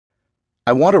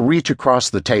I want to reach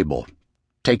across the table,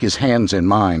 take his hands in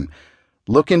mine,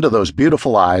 look into those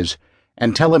beautiful eyes,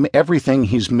 and tell him everything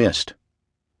he's missed,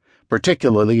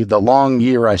 particularly the long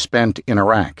year I spent in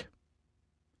Iraq.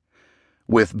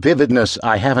 With vividness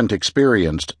I haven't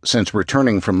experienced since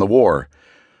returning from the war,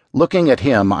 looking at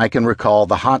him I can recall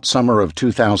the hot summer of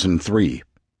 2003,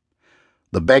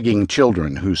 the begging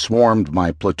children who swarmed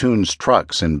my platoon's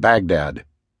trucks in Baghdad,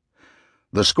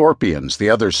 the scorpions the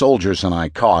other soldiers and I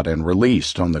caught and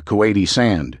released on the Kuwaiti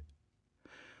sand,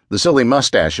 the silly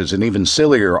mustaches and even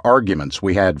sillier arguments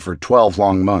we had for 12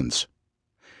 long months,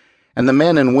 and the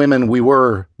men and women we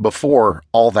were before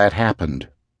all that happened.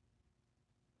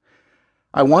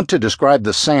 I want to describe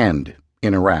the sand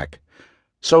in Iraq,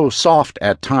 so soft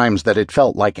at times that it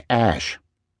felt like ash,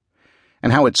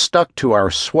 and how it stuck to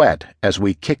our sweat as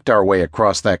we kicked our way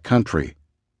across that country.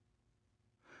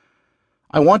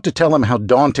 I want to tell him how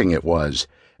daunting it was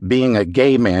being a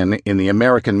gay man in the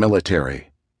American military,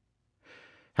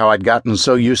 how I'd gotten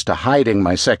so used to hiding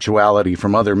my sexuality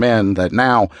from other men that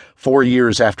now, 4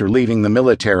 years after leaving the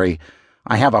military,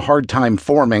 I have a hard time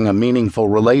forming a meaningful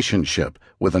relationship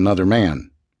with another man.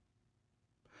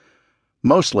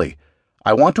 Mostly,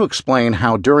 I want to explain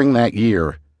how during that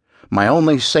year, my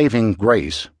only saving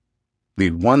grace,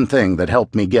 the one thing that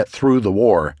helped me get through the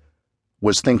war,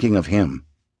 was thinking of him.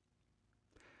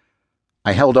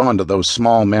 I held on to those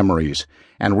small memories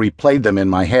and replayed them in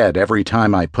my head every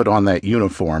time I put on that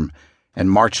uniform and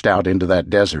marched out into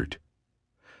that desert.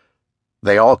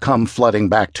 They all come flooding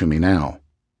back to me now.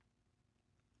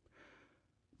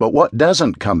 But what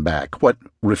doesn't come back, what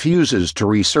refuses to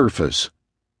resurface,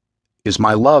 is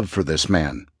my love for this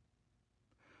man.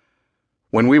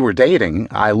 When we were dating,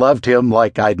 I loved him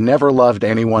like I'd never loved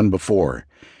anyone before,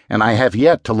 and I have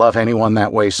yet to love anyone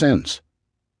that way since.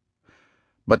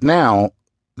 But now,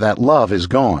 that love is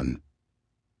gone.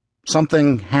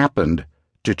 Something happened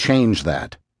to change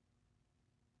that.